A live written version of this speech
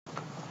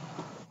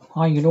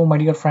Hi, hello, my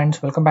dear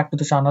friends. Welcome back to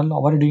the channel.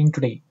 How are you doing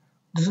today?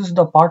 This is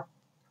the part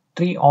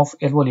 3 of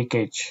LO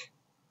leakage.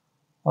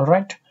 All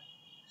right.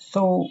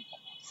 So,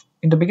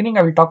 in the beginning,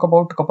 I will talk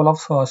about a couple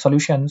of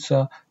solutions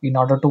in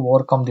order to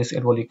overcome this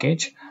LO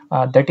leakage.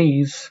 That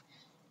is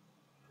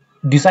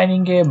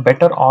designing a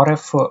better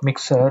RF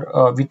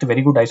mixer with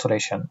very good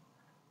isolation.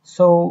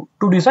 So,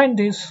 to design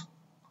this,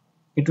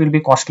 it will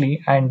be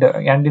costly, and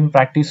in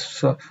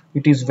practice,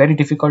 it is very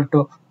difficult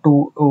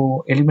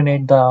to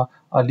eliminate the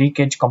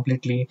leakage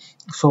completely.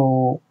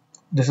 So,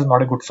 this is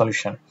not a good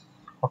solution.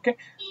 Okay,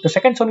 the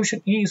second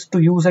solution is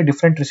to use a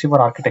different receiver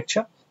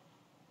architecture.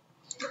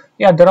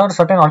 Yeah, there are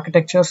certain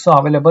architectures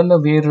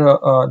available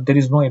where there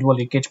is no LO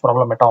leakage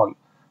problem at all,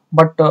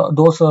 but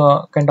those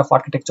kind of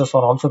architectures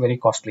are also very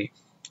costly.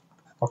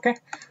 Okay,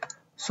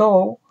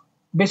 so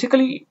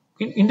basically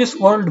in this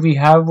world we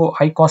have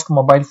high cost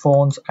mobile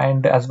phones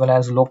and as well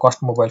as low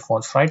cost mobile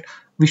phones, right?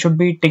 We should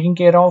be taking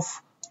care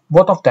of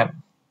both of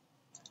them.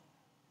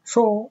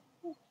 So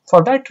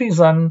for that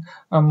reason,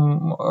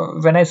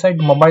 when I said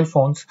mobile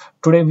phones,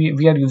 today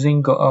we are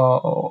using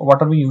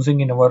what are we using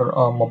in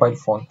our mobile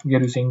phone? We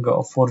are using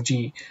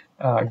 4G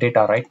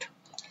data, right?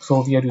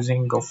 So we are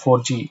using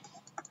 4G.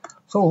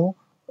 So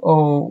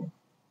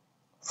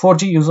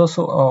 4G uses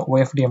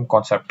OFDM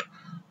concept.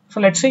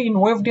 So let's say in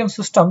OFDM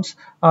systems,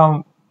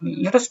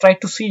 let us try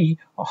to see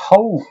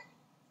how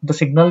the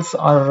signals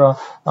are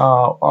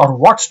or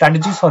what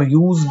strategies are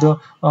used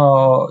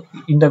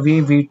in the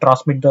way we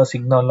transmit the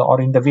signal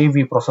or in the way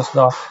we process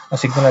the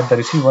signal at the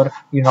receiver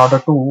in order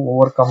to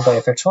overcome the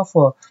effects of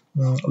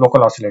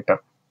local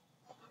oscillator.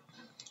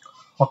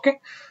 Okay,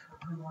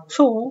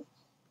 so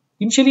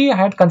initially I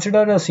had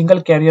considered a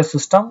single carrier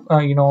system,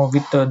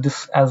 with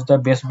this as the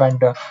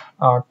baseband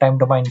time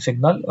domain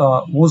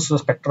signal, whose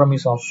spectrum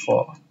is of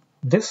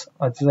this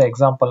is an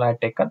example I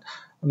had taken,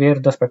 where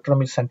the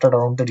spectrum is centered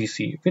around the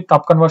DC. With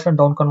up conversion,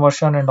 down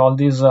conversion, and all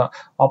these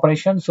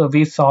operations,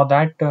 we saw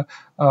that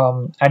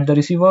at the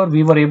receiver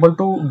we were able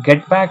to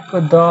get back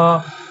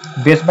the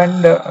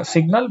baseband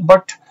signal,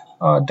 but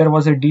there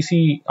was a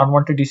DC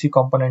unwanted DC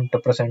component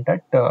present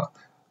at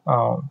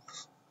uh,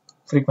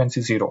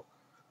 frequency 0.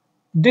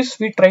 This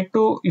we try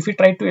to, if we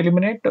try to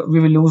eliminate,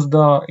 we will lose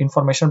the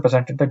information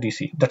presented the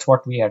DC. That's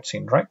what we had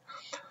seen, right?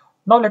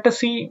 Now let us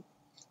see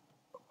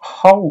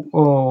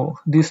how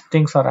these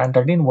things are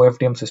handled in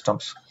OFDM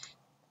systems.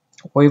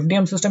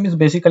 OFDM system is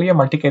basically a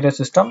multi-carrier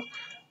system.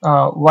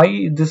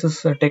 Why this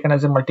is taken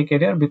as a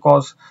multi-carrier?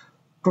 Because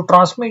to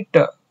transmit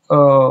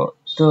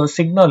the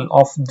signal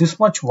of this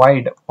much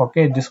wide,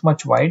 okay, this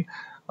much wide,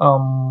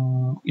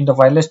 in the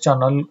wireless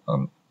channel,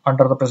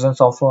 under the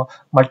presence of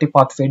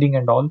multipath fading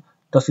and all,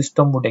 the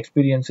system would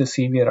experience a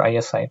severe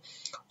ISI.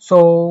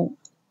 So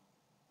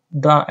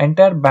the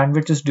entire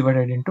bandwidth is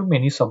divided into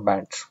many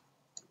subbands,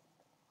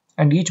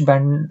 and each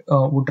band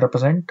would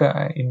represent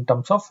in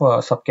terms of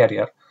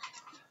subcarrier.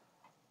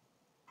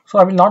 So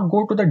I will not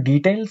go to the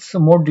details,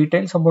 more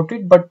details about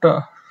it, but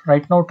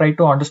right now try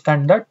to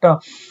understand that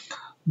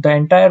the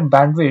entire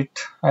bandwidth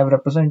I have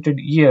represented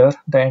here,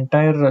 the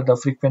entire the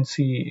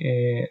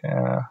frequency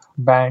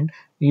band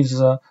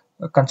is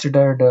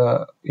considered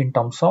in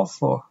terms of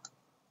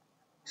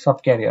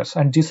subcarriers,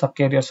 and these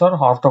subcarriers are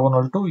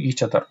orthogonal to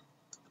each other.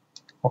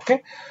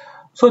 Okay,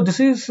 so this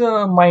is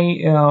my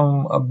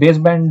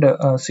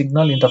baseband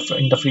signal in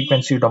the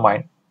frequency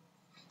domain.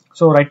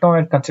 So right now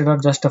I consider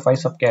just 5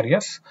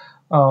 subcarriers,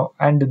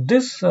 and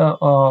this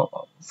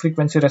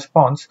frequency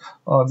response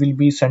will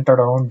be centered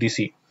around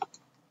DC.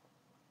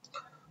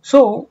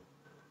 So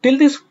till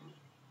this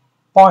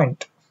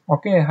point,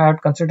 okay, I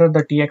had considered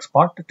the TX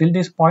part. Till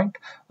this point,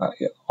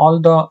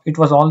 it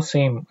was all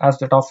same as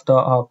that of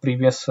the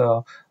previous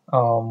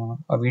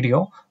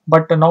video,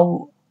 but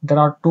now there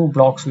are two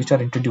blocks which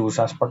are introduced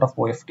as part of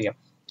OFDM.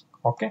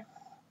 Okay,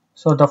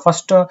 so the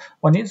first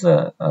one is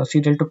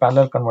serial to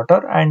parallel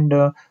converter, and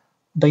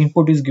the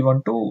input is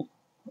given to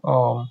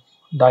the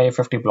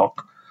IFFT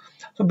block.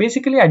 So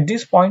basically at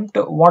this point,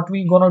 what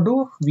we gonna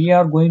do, we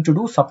are going to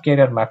do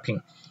subcarrier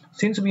mapping.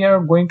 Since we are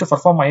going to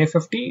perform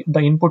IFFT, the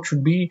input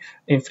should be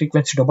a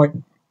frequency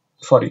domain,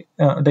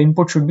 the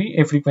input should be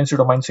a frequency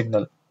domain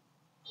signal.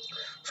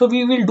 So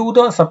we will do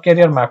the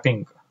subcarrier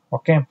mapping.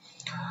 Okay,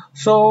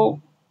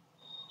 so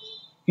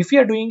if we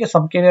are doing a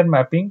subcarrier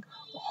mapping,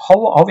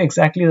 how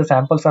exactly the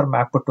samples are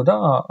mapped to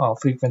the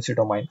frequency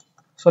domain.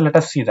 So let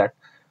us see that.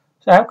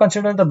 So I have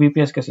considered the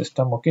BPSK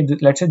system. Okay,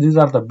 let's say these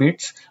are the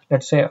bits.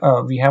 Let's say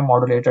we have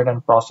modulated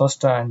and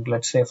processed, and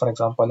let's say for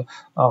example,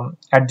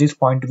 at this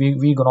point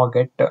we gonna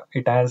get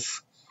it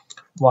as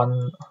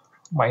 1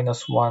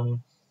 minus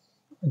 1,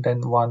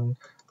 then 1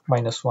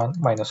 minus 1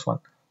 minus 1.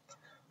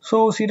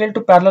 So serial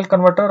to parallel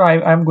converter,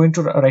 I am going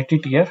to write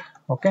it here.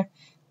 Okay,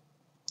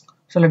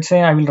 so let's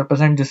say I will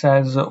represent this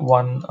as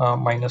 1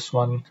 minus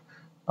 1,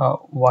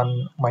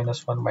 1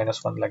 minus 1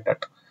 minus 1, like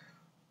that.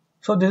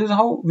 So this is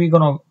how we're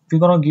gonna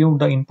give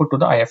the input to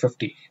the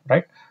IFFT,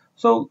 right?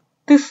 So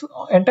this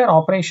entire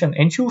operation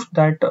ensures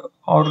that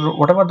or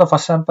whatever the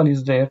first sample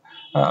is there,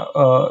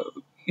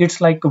 it's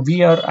like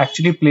we are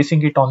actually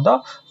placing it on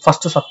the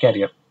first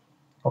subcarrier.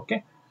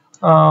 Okay,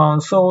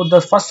 so the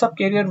first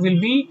subcarrier will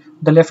be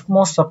the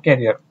leftmost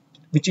subcarrier,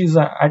 which is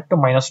at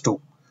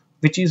 -2,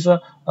 which is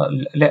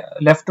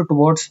left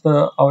towards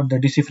the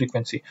DC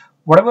frequency.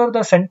 Whatever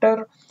the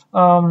center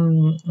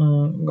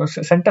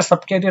center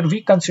subcarrier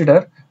we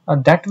consider,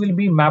 that will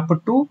be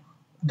mapped to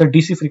the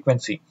DC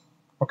frequency.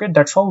 Okay,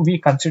 that's how we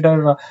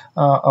consider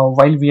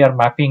while we are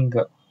mapping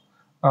the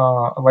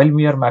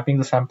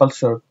samples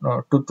to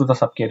the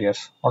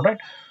subcarriers. All right,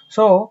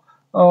 so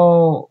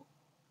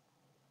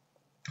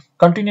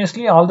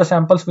continuously all the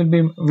samples will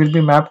be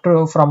mapped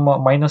from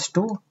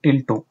 -2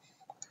 till 2.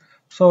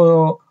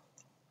 So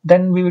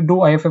then we will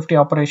do IFFT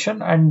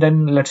operation, and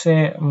then let's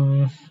say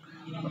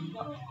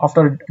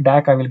after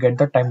DAC I will get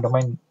the time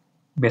domain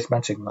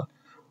baseband signal.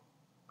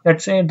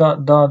 Let's say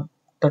the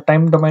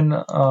time domain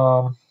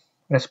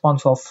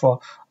response of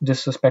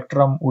this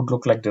spectrum would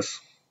look like this.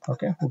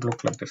 Okay, would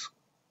look like this.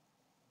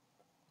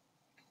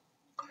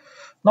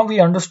 Now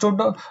we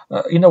understood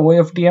in the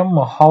OFDM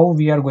how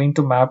we are going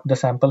to map the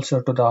samples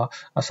to the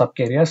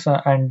subcarriers,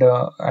 and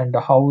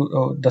how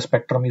the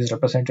spectrum is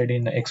represented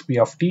in XP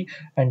of t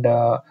and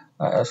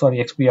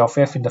XP of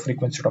f in the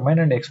frequency domain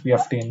and XP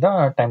of t in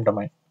the time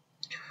domain.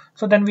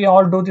 So then we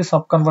all do the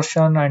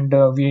subconversion, and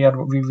we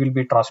will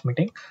be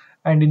transmitting,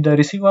 and in the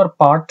receiver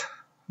part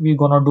we're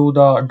gonna do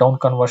the down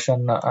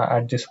conversion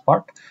at this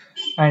part,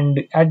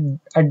 and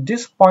at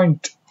this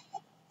point,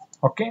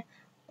 okay,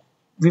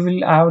 we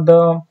will have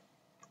the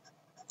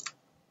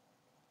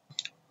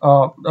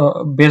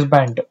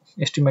baseband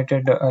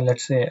estimated,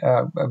 let's say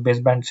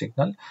baseband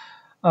signal.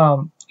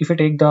 If you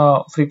take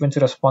the frequency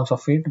response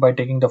of it by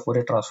taking the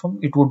Fourier transform,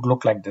 it would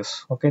look like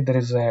this. Okay, there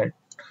is a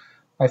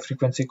high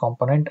frequency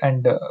component,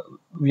 and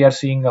we are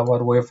seeing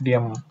our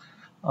OFDM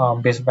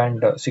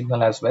baseband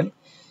signal as well.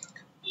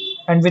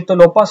 And with the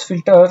low pass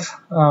filter,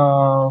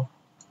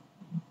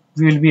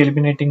 we will be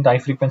eliminating the high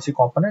frequency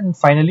component, and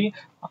finally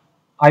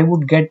I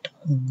would get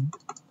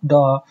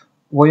the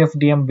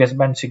OFDM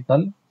baseband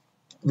signal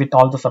with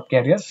all the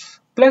subcarriers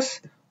plus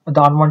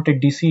the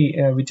unwanted DC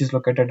which is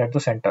located at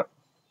the center.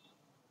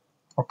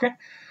 Okay,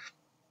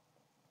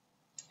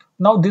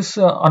 now this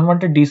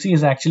unwanted DC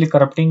is actually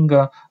corrupting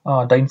the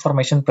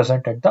information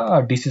present at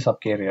the DC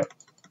subcarrier.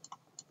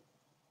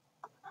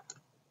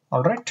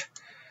 All right,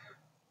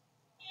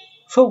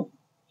 so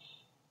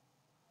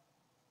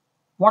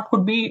what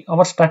could be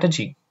our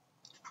strategy?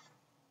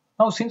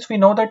 Now since we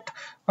know that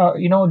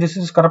this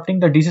is corrupting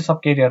the DC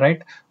subcarrier,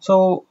 right?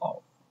 So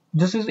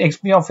this is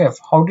XP of f.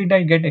 How did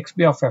I get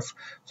XP of f?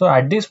 So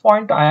at this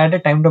point I add a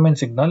time domain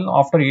signal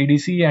after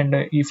ADC, and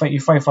if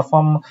I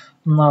perform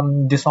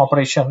this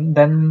operation,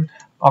 then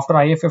after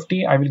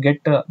IFFT I will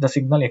get the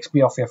signal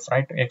XP of f,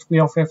 right?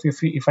 XP of f,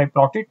 if I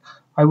plot it,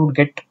 I would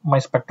get my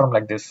spectrum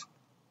like this.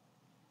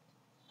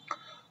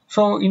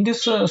 So in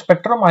this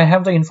spectrum I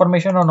have the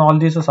information on all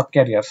these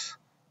subcarriers.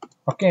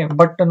 Okay,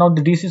 but now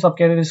the DC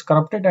subcarrier is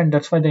corrupted, and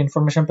that's why the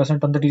information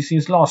present on the DC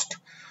is lost.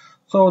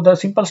 So the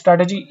simple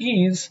strategy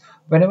is,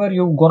 whenever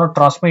you gonna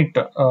transmit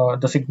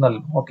the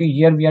signal, okay,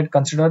 here we had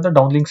considered the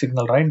downlink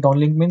signal, right?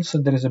 Downlink means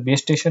there is a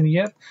base station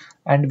here,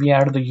 and we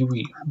add the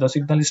UV. The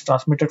signal is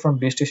transmitted from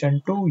base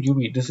station to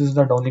UV. This is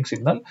the downlink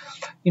signal.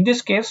 In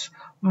this case,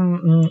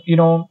 while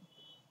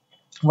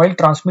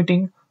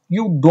transmitting,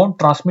 you don't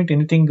transmit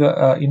anything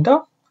in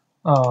the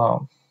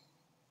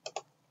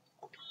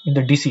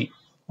DC.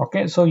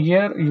 Okay, so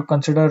here you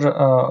consider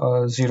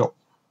 0.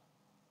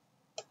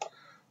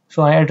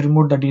 So I had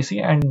removed the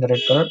DC and the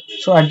red color.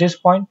 So at this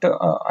point,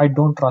 I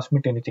don't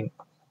transmit anything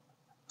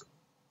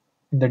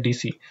in the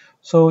DC.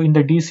 So in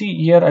the DC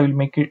here, I will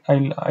make it.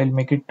 I'll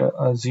make it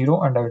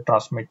 0, and I will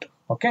transmit.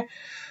 Okay.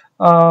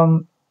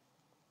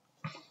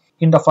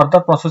 In the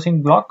further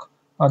processing block,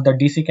 the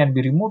DC can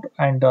be removed,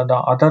 and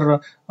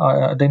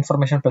the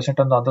information present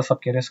on the other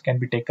subcarriers can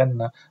be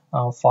taken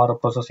for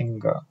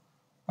processing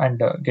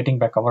and getting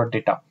back our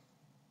data.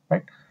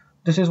 Right.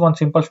 This is one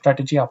simple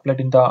strategy applied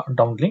in the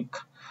downlink.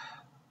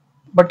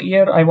 But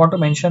here I want to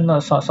mention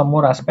some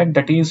more aspect,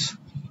 that is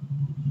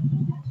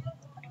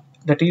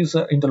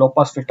in the low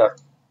pass filter.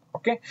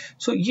 Okay,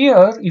 so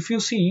here if you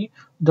see,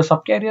 the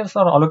subcarriers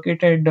are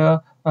allocated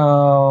at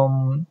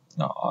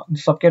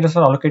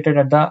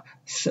the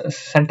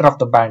center of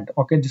the band.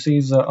 Okay, this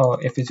is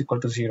f is equal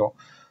to 0.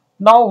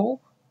 Now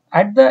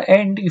at the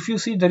end, if you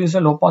see, there is a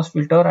low pass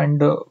filter,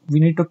 and we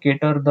need to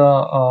cater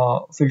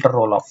the filter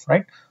roll off,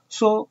 right?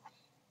 So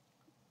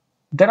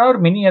there are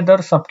many other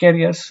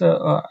subcarriers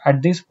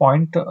at this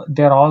point.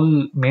 They are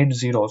all made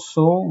 0.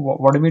 So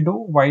what do we do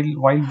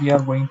while we are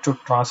going to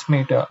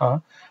transmit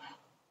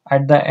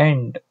at the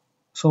end?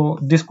 So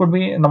this could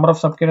be, number of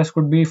subcarriers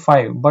could be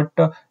 5, but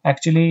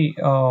actually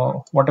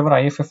whatever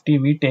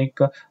IFFT we take,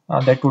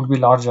 that would be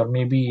larger,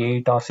 maybe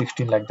 8 or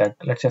 16, like that.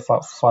 Let's say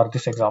for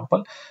this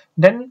example.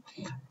 Then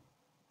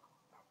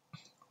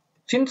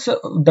since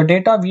the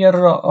data we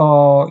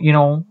are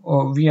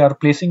we are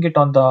placing it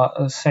on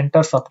the center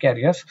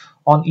subcarriers,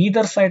 on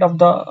either side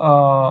of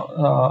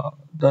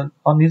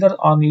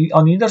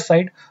on either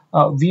side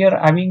we are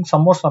having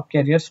some more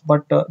subcarriers,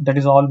 but that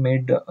is all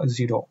made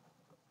 0,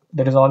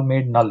 that is all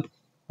made null.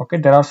 Okay,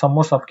 there are some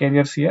more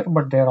subcarriers here,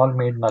 but they are all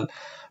made null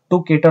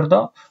to cater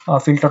the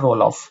filter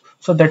roll off.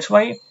 So that's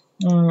why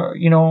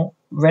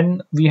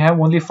when we have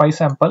only 5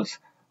 samples,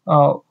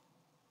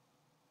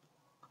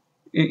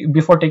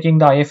 before taking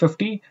the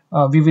IFFT,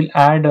 we will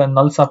add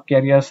null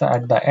subcarriers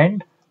at the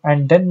end,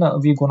 and then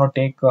we're gonna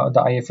take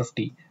the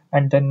IFFT,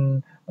 and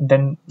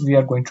then we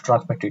are going to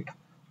transmit it.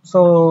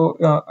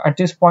 So at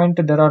this point,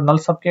 there are null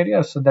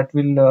subcarriers that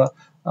will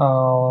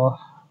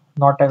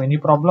not have any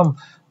problem.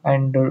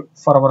 And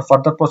for our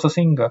further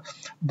processing, the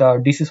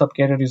DC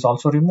subcarrier is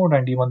also removed,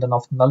 and even the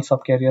null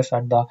subcarriers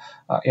at the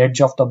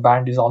edge of the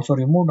band is also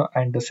removed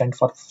and sent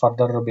for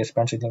further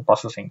baseband signal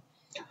processing.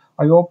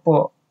 I hope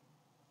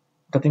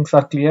the things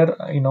are clear,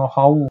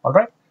 how. All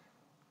right,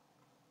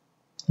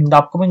 in the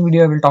upcoming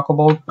video I will talk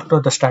about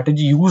the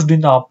strategy used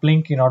in the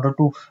uplink in order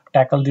to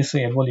tackle this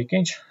LO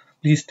leakage.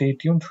 Please stay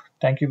tuned.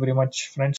 Thank you very much, friends.